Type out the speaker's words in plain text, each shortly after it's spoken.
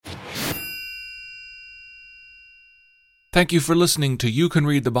Thank you for listening to You Can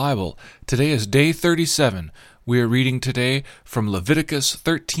Read the Bible. Today is day 37. We are reading today from Leviticus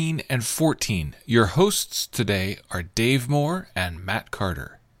 13 and 14. Your hosts today are Dave Moore and Matt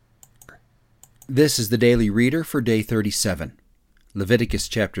Carter. This is the Daily Reader for day 37, Leviticus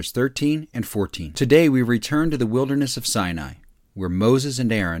chapters 13 and 14. Today we return to the wilderness of Sinai, where Moses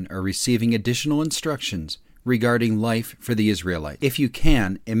and Aaron are receiving additional instructions regarding life for the Israelites. If you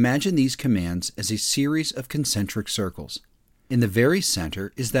can, imagine these commands as a series of concentric circles. In the very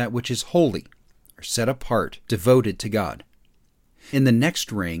center is that which is holy, or set apart, devoted to God. In the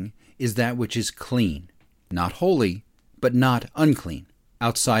next ring is that which is clean, not holy, but not unclean.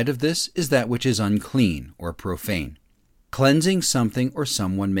 Outside of this is that which is unclean or profane. Cleansing something or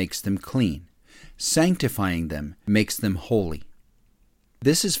someone makes them clean. Sanctifying them makes them holy.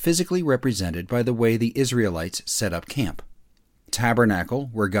 This is physically represented by the way the Israelites set up camp.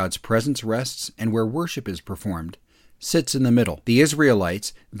 Tabernacle, where God's presence rests and where worship is performed, sits in the middle. The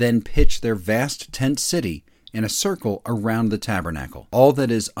Israelites then pitch their vast tent city in a circle around the tabernacle. All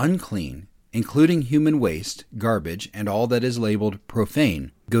that is unclean, including human waste, garbage, and all that is labeled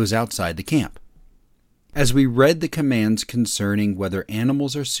profane, goes outside the camp. As we read the commands concerning whether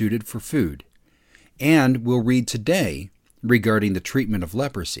animals are suited for food, and we'll read today regarding the treatment of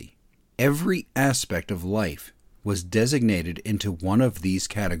leprosy, every aspect of life was designated into one of these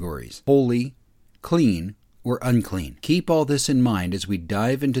categories: holy, clean, or unclean. Keep all this in mind as we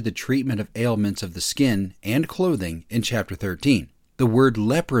dive into the treatment of ailments of the skin and clothing in chapter 13. The word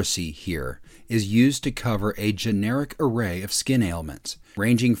leprosy here is used to cover a generic array of skin ailments,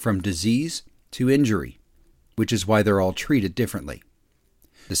 ranging from disease to injury, which is why they're all treated differently.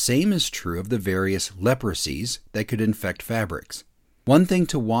 The same is true of the various leprosies that could infect fabrics. One thing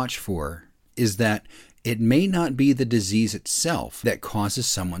to watch for is that it may not be the disease itself that causes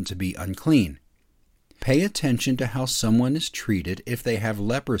someone to be unclean. Pay attention to how someone is treated if they have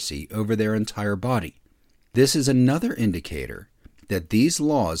leprosy over their entire body. This is another indicator that these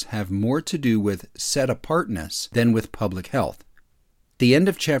laws have more to do with set-apartness than with public health. At the end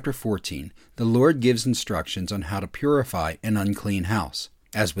of chapter 14, the Lord gives instructions on how to purify an unclean house.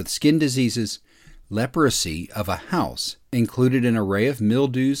 As with skin diseases, leprosy of a house included an array of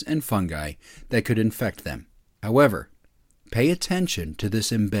mildews and fungi that could infect them. However, pay attention to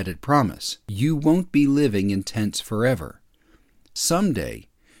this embedded promise. You won't be living in tents forever. Someday,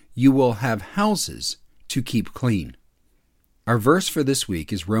 you will have houses to keep clean. Our verse for this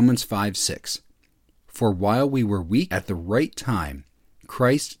week is Romans 5:6. For while we were weak, at the right time,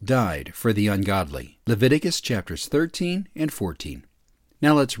 Christ died for the ungodly. Leviticus chapters 13 and 14.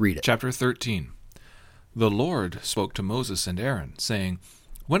 Now let's read it. Chapter 13. The Lord spoke to Moses and Aaron, saying,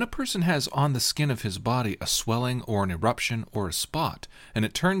 When a person has on the skin of his body a swelling or an eruption or a spot, and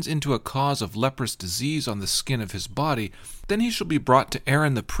it turns into a cause of leprous disease on the skin of his body, then he shall be brought to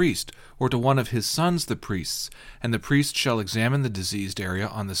Aaron the priest, or to one of his sons the priests, and the priest shall examine the diseased area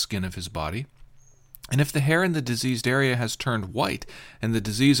on the skin of his body. And if the hair in the diseased area has turned white, and the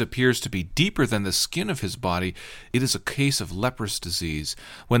disease appears to be deeper than the skin of his body, it is a case of leprous disease.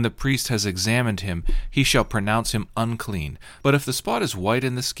 When the priest has examined him, he shall pronounce him unclean. But if the spot is white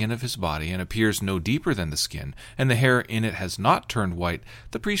in the skin of his body, and appears no deeper than the skin, and the hair in it has not turned white,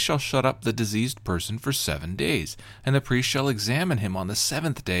 the priest shall shut up the diseased person for 7 days. And the priest shall examine him on the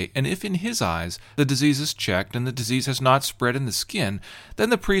 7th day, and if in his eyes the disease is checked, and the disease has not spread in the skin, then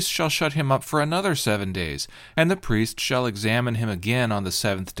the priest shall shut him up for another 7 days, and the priest shall examine him again on the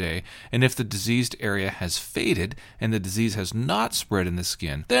 7th day, and if the diseased area has faded, and the disease has not spread in the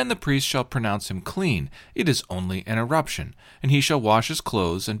skin, then the priest shall pronounce him clean. It is only an eruption, and he shall wash his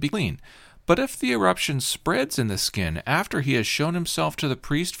clothes and be clean. But if the eruption spreads in the skin after he has shown himself to the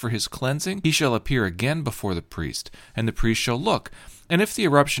priest for his cleansing, he shall appear again before the priest, and the priest shall look. And if the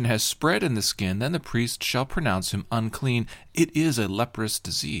eruption has spread in the skin, then the priest shall pronounce him unclean. It is a leprous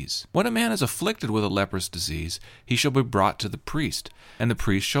disease. When a man is afflicted with a leprous disease, he shall be brought to the priest, and the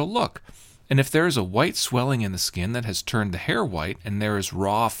priest shall look. And if there is a white swelling in the skin that has turned the hair white, and there is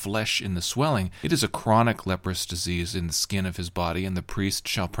raw flesh in the swelling, it is a chronic leprous disease in the skin of his body, and the priest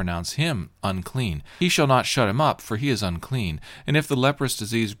shall pronounce him unclean. He shall not shut him up, for he is unclean. And if the leprous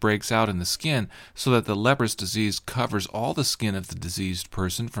disease breaks out in the skin, so that the leprous disease covers all the skin of the diseased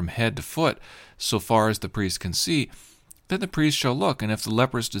person from head to foot, so far as the priest can see, then the priest shall look, and if the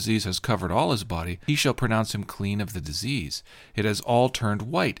leprous disease has covered all his body, he shall pronounce him clean of the disease. It has all turned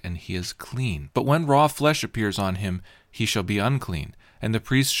white, and he is clean. But when raw flesh appears on him, he shall be unclean. And the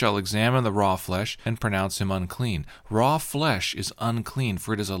priest shall examine the raw flesh and pronounce him unclean. Raw flesh is unclean,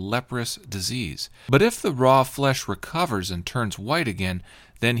 for it is a leprous disease. But if the raw flesh recovers and turns white again,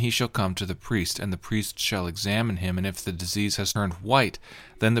 Then he shall come to the priest, and the priest shall examine him, and if the disease has turned white,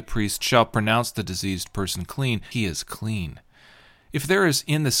 then the priest shall pronounce the diseased person clean. He is clean. If there is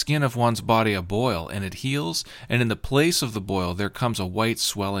in the skin of one's body a boil, and it heals, and in the place of the boil there comes a white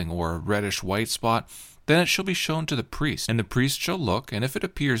swelling or a reddish-white spot, then it shall be shown to the priest, and the priest shall look, and if it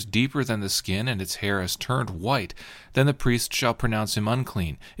appears deeper than the skin, and its hair has turned white, then the priest shall pronounce him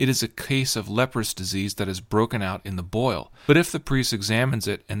unclean. It is a case of leprous disease that is broken out in the boil. But if the priest examines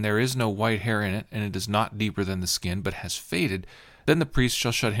it, and there is no white hair in it, and it is not deeper than the skin, but has faded, then the priest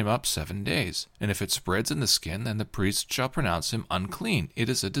shall shut him up 7 days. And if it spreads in the skin, then the priest shall pronounce him unclean. It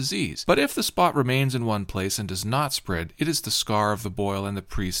is a disease. But if the spot remains in one place and does not spread, it is the scar of the boil, and the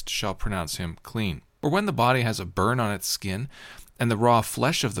priest shall pronounce him clean. Or when the body has a burn on its skin, and the raw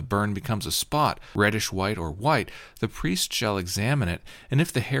flesh of the burn becomes a spot, reddish-white or white, the priest shall examine it, and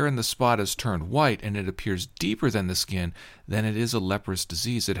if the hair in the spot is turned white, and it appears deeper than the skin, then it is a leprous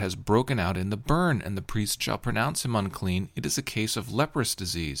disease. It has broken out in the burn, and the priest shall pronounce him unclean. It is a case of leprous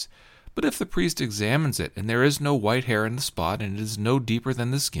disease. But if the priest examines it, and there is no white hair in the spot, and it is no deeper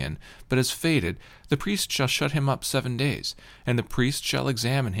than the skin, but has faded, the priest shall shut him up 7 days, and the priest shall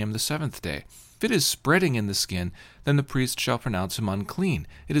examine him the 7th day. If it is spreading in the skin, then the priest shall pronounce him unclean.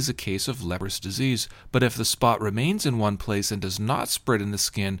 It is a case of leprous disease. But if the spot remains in one place and does not spread in the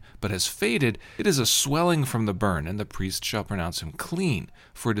skin, but has faded, it is a swelling from the burn, and the priest shall pronounce him clean,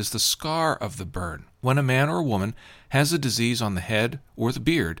 for it is the scar of the burn. When a man or a woman has a disease on the head or the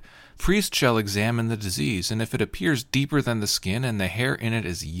beard, the priest shall examine the disease, and if it appears deeper than the skin, and the hair in it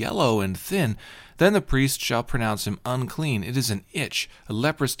is yellow and thin, then the priest shall pronounce him unclean. It is an itch, a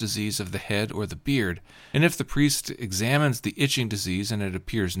leprous disease of the head or the beard. And if the priest examines the itching disease, and it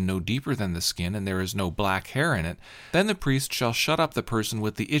appears no deeper than the skin, and there is no black hair in it, then the priest shall shut up the person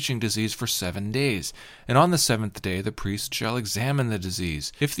with the itching disease for 7 days. And on the 7th day the priest shall examine the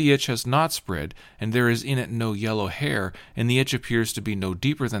disease. If the itch has not spread, and there is in it no yellow hair, and the itch appears to be no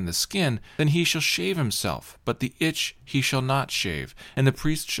deeper than the skin, then he shall shave himself, but the itch he shall not shave. And the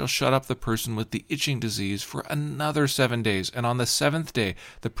priest shall shut up the person with the itching disease for another 7 days, and on the 7th day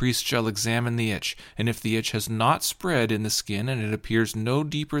the priest shall examine the itch, and if the itch has not spread in the skin, and it appears no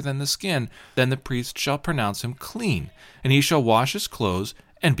deeper than the skin, then the priest shall pronounce him clean, and he shall wash his clothes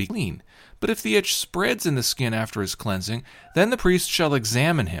and be clean. But if the itch spreads in the skin after his cleansing, then the priest shall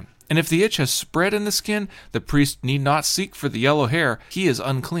examine him, and if the itch has spread in the skin, the priest need not seek for the yellow hair, he is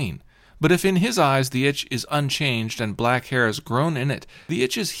unclean. But if in his eyes the itch is unchanged, and black hair has grown in it, the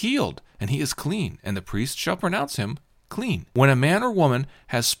itch is healed, and he is clean, and the priest shall pronounce him clean. When a man or woman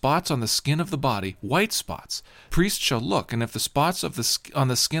has spots on the skin of the body, white spots, the priest shall look, and if the spots on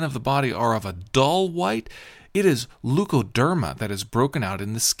the skin of the body are of a dull white, it is leukoderma that is broken out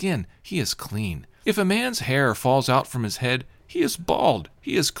in the skin. He is clean. If a man's hair falls out from his head, he is bald.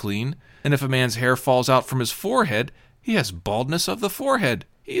 He is clean. And if a man's hair falls out from his forehead, he has baldness of the forehead.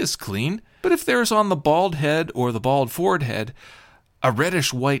 He is clean. But if there is on the bald head or the bald forehead a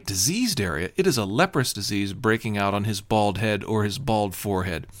reddish-white diseased area, it is a leprous disease breaking out on his bald head or his bald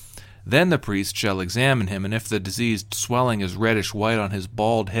forehead. Then the priest shall examine him, and if the diseased swelling is reddish-white on his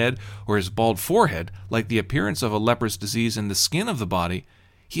bald head or his bald forehead, like the appearance of a leprous disease in the skin of the body,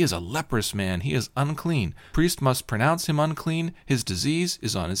 he is a leprous man, he is unclean. Priest must pronounce him unclean, his disease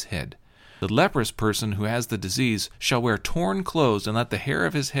is on his head. The leprous person who has the disease shall wear torn clothes, and let the hair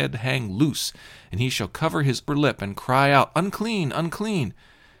of his head hang loose, and he shall cover his upper lip and cry out, "Unclean, unclean!"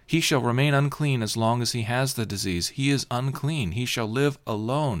 He shall remain unclean as long as he has the disease. He is unclean. He shall live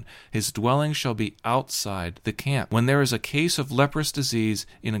alone. His dwelling shall be outside the camp. When there is a case of leprous disease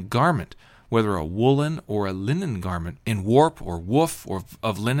in a garment, whether a woolen or a linen garment, in warp or woof or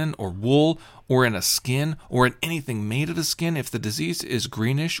of linen or wool, or in a skin, or in anything made of the skin, if the disease is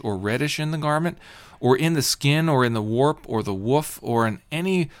greenish or reddish in the garment, or in the skin, or in the warp, or the woof, or in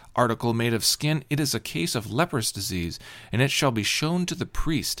any article made of skin, it is a case of leprous disease, and it shall be shown to the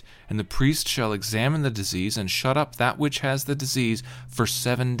priest, and the priest shall examine the disease, and shut up that which has the disease for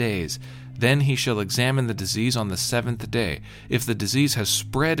 7 days. Then he shall examine the disease on the 7th day. If the disease has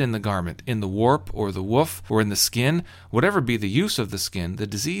spread in the garment, in the warp, or the woof, or in the skin, whatever be the use of the skin, the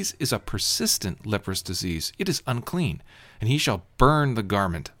disease is a persistent leprous disease. It is unclean. And he shall burn the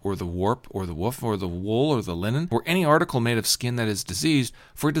garment, or the warp, or the woof, or the wool, or the linen, or any article made of skin that is diseased,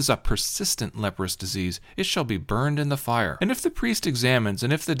 for it is a persistent leprous disease. It shall be burned in the fire. And if the priest examines,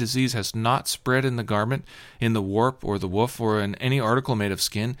 and if the disease has not spread in the garment, in the warp, or the woof, or in any article made of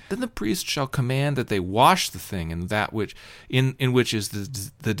skin, then the priest shall command that they wash the thing in that which in which is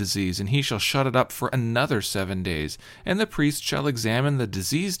the disease, and he shall shut it up for another 7 days. And the priest shall examine the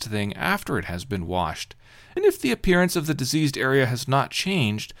diseased thing after it has been washed. And if the appearance of the diseased area has not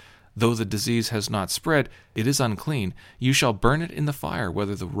changed, though the disease has not spread, it is unclean. You shall burn it in the fire,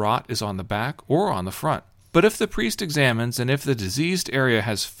 whether the rot is on the back or on the front. But if the priest examines, and if the diseased area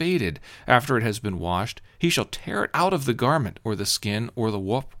has faded after it has been washed, he shall tear it out of the garment, or the skin, or the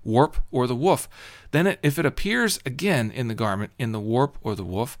warp, or the woof. Then if it appears again in the garment, in the warp, or the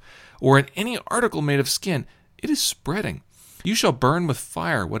woof, or in any article made of skin, it is spreading. You shall burn with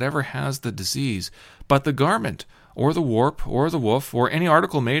fire whatever has the disease, but the garment, or the warp, or the woof, or any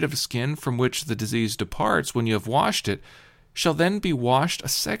article made of skin from which the disease departs when you have washed it, shall then be washed a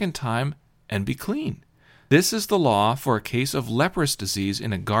second time and be clean. This is the law for a case of leprous disease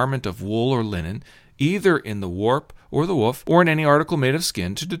in a garment of wool or linen, either in the warp or the woof, or in any article made of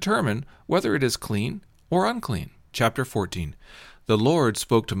skin, to determine whether it is clean or unclean. Chapter 14. The Lord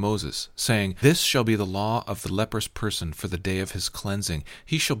spoke to Moses, saying, This shall be the law of the leprous person for the day of his cleansing.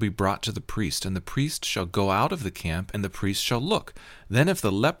 He shall be brought to the priest, and the priest shall go out of the camp, and the priest shall look. Then if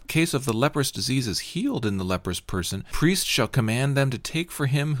the case of the leprous disease is healed in the leprous person, the priest shall command them to take for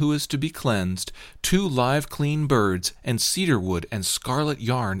him who is to be cleansed 2 live clean birds, and cedar wood, and scarlet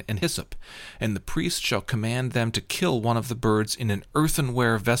yarn, and hyssop. And the priest shall command them to kill one of the birds in an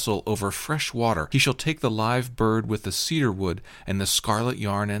earthenware vessel over fresh water. He shall take the live bird with the cedar wood, and the scarlet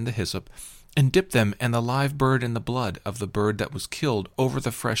yarn, and the hyssop, and dip them and the live bird in the blood of the bird that was killed over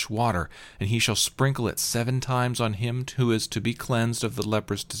the fresh water, and he shall sprinkle it 7 times on him who is to be cleansed of the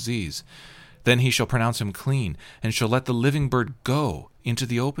leprous disease. Then he shall pronounce him clean, and shall let the living bird go into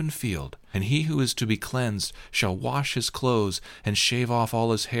the open field. And he who is to be cleansed shall wash his clothes, and shave off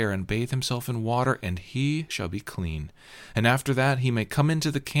all his hair, and bathe himself in water, and he shall be clean. And after that he may come into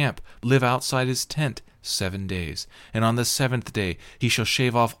the camp, live outside his tent 7 days. And on the 7th day he shall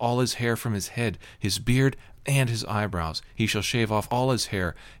shave off all his hair from his head, his beard, and his eyebrows. He shall shave off all his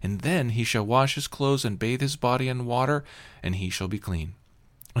hair, and then he shall wash his clothes, and bathe his body in water, and he shall be clean.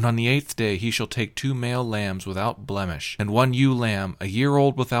 And on the 8th day he shall take 2 male lambs without blemish, and 1 ewe lamb, a year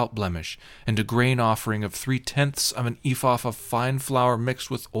old without blemish, and a grain offering of 3/10 of an ephah of fine flour mixed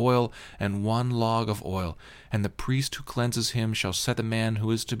with oil, and 1 log of oil. And the priest who cleanses him shall set the man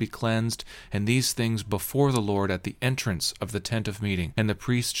who is to be cleansed, and these things before the Lord at the entrance of the tent of meeting. And the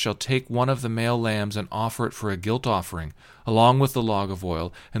priest shall take 1 of the male lambs and offer it for a guilt offering, along with the log of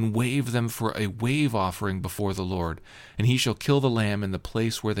oil, and wave them for a wave offering before the Lord. And he shall kill the lamb in the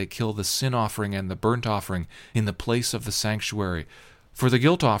place where they kill the sin offering and the burnt offering, in the place of the sanctuary. For the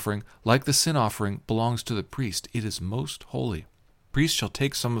guilt offering, like the sin offering, belongs to the priest. It is most holy. The priest shall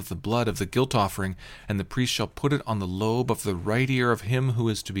take some of the blood of the guilt offering, and the priest shall put it on the lobe of the right ear of him who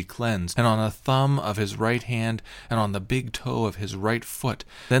is to be cleansed, and on the thumb of his right hand, and on the big toe of his right foot.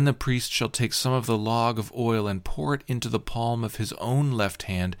 Then the priest shall take some of the log of oil, and pour it into the palm of his own left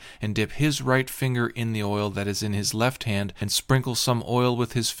hand, and dip his right finger in the oil that is in his left hand, and sprinkle some oil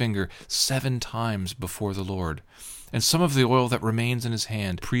with his finger 7 times before the Lord. And some of the oil that remains in his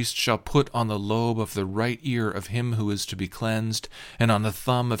hand, the priest shall put on the lobe of the right ear of him who is to be cleansed, and on the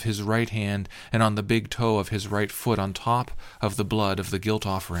thumb of his right hand, and on the big toe of his right foot, on top of the blood of the guilt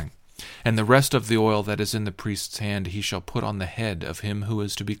offering. And the rest of the oil that is in the priest's hand he shall put on the head of him who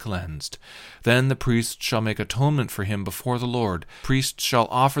is to be cleansed. Then the priest shall make atonement for him before the Lord. The priest shall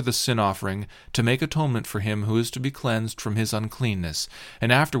offer the sin offering to make atonement for him who is to be cleansed from his uncleanness.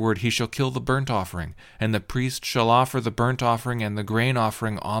 And afterward he shall kill the burnt offering. And the priest shall offer the burnt offering and the grain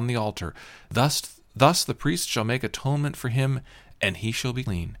offering on the altar. Thus the priest shall make atonement for him, and he shall be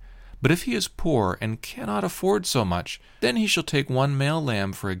clean. But if he is poor and cannot afford so much, then he shall take 1 male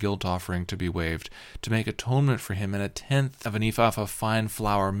lamb for a guilt offering to be waved, to make atonement for him, and 1/10 of an ephah of fine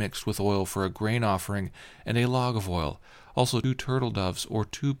flour mixed with oil for a grain offering, and a log of oil. Also 2 turtle doves or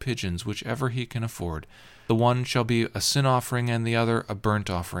 2 pigeons, whichever he can afford. The one shall be a sin offering, and the other a burnt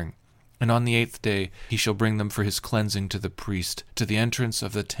offering. And on the 8th day he shall bring them for his cleansing to the priest, to the entrance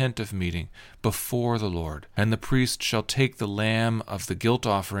of the tent of meeting, before the Lord. And the priest shall take the lamb of the guilt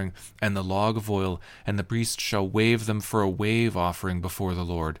offering and the log of oil, and the priest shall wave them for a wave offering before the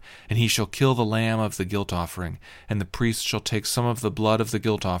Lord. And he shall kill the lamb of the guilt offering. And the priest shall take some of the blood of the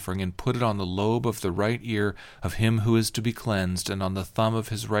guilt offering, and put it on the lobe of the right ear of him who is to be cleansed, and on the thumb of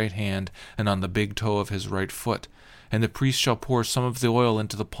his right hand, and on the big toe of his right foot. And the priest shall pour some of the oil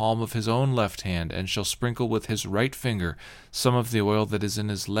into the palm of his own left hand, and shall sprinkle with his right finger some of the oil that is in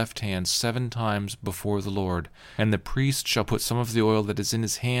his left hand 7 times before the Lord. And the priest shall put some of the oil that is in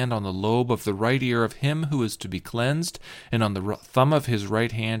his hand on the lobe of the right ear of him who is to be cleansed, and on the thumb of his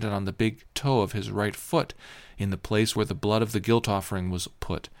right hand, and on the big toe of his right foot, in the place where the blood of the guilt offering was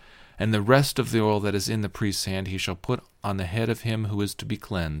put. And the rest of the oil that is in the priest's hand he shall put on the head of him who is to be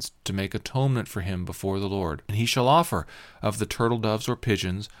cleansed, to make atonement for him before the Lord. And he shall offer of the turtle doves or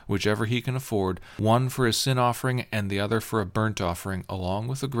pigeons, whichever he can afford, one for a sin offering and the other for a burnt offering, along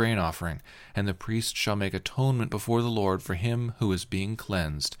with a grain offering. And the priest shall make atonement before the Lord for him who is being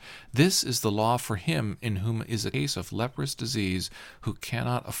cleansed. This is the law for him in whom is a case of leprous disease, who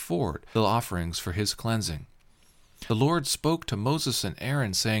cannot afford the offerings for his cleansing. The Lord spoke to Moses and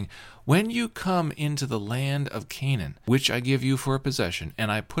Aaron, saying, When you come into the land of Canaan, which I give you for a possession,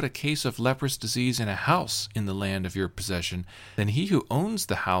 and I put a case of leprous disease in a house in the land of your possession, then he who owns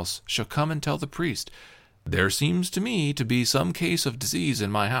the house shall come and tell the priest, There seems to me to be some case of disease in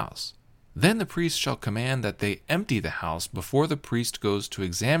my house. Then the priest shall command that they empty the house before the priest goes to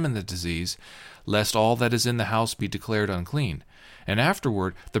examine the disease, lest all that is in the house be declared unclean. And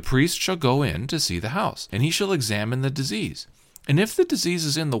afterward the priest shall go in to see the house, and he shall examine the disease. And if the disease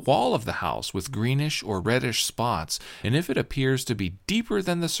is in the wall of the house with greenish or reddish spots, and if it appears to be deeper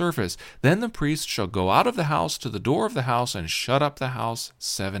than the surface, then the priest shall go out of the house to the door of the house and shut up the house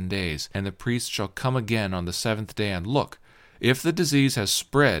 7 days. And the priest shall come again on the 7th day and look. If the disease has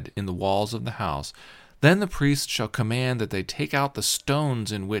spread in the walls of the house, then the priest shall command that they take out the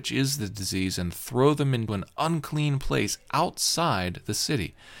stones in which is the disease and throw them into an unclean place outside the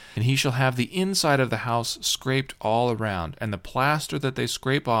city. And he shall have the inside of the house scraped all around, and the plaster that they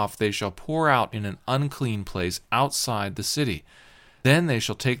scrape off they shall pour out in an unclean place outside the city. Then they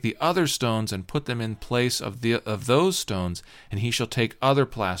shall take the other stones and put them in place of those stones, and he shall take other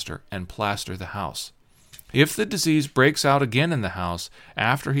plaster and plaster the house. If the disease breaks out again in the house,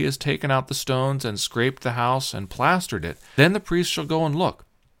 after he has taken out the stones and scraped the house and plastered it, then the priest shall go and look.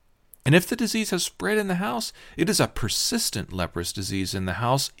 And if the disease has spread in the house, it is a persistent leprous disease in the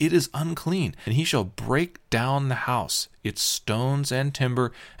house, it is unclean, and he shall break down the house, its stones and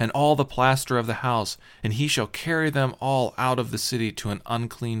timber, and all the plaster of the house, and he shall carry them all out of the city to an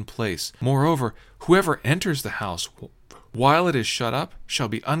unclean place. Moreover, whoever enters the house while it is shut up shall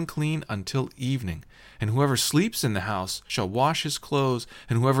be unclean until evening. And whoever sleeps in the house shall wash his clothes,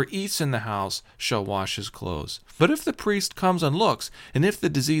 and whoever eats in the house shall wash his clothes. But if the priest comes and looks, and if the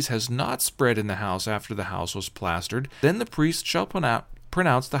disease has not spread in the house after the house was plastered, then the priest shall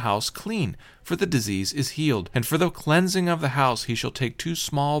pronounce the house clean, for the disease is healed. And for the cleansing of the house he shall take 2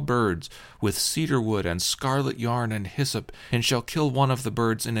 small birds, with cedar wood and scarlet yarn and hyssop, and shall kill one of the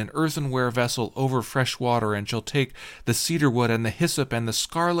birds in an earthenware vessel over fresh water, and shall take the cedar wood and the hyssop and the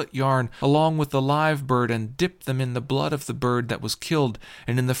scarlet yarn along with the live bird, and dip them in the blood of the bird that was killed,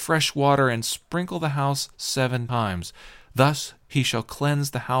 and in the fresh water, and sprinkle the house 7 times. Thus he shall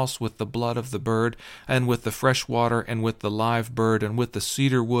cleanse the house with the blood of the bird, and with the fresh water, and with the live bird, and with the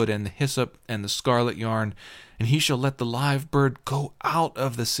cedar wood, and the hyssop, and the scarlet yarn. And he shall let the live bird go out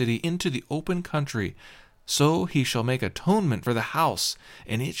of the city into the open country. So he shall make atonement for the house,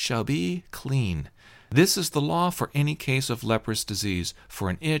 and it shall be clean. This is the law for any case of leprous disease, for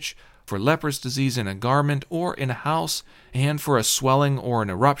an itch, for leprous disease in a garment or in a house, and for a swelling or an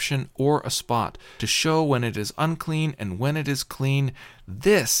eruption or a spot, to show when it is unclean and when it is clean.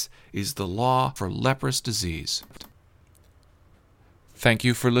 This is the law for leprous disease. Thank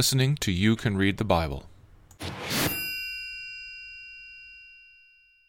you for listening to You Can Read the Bible.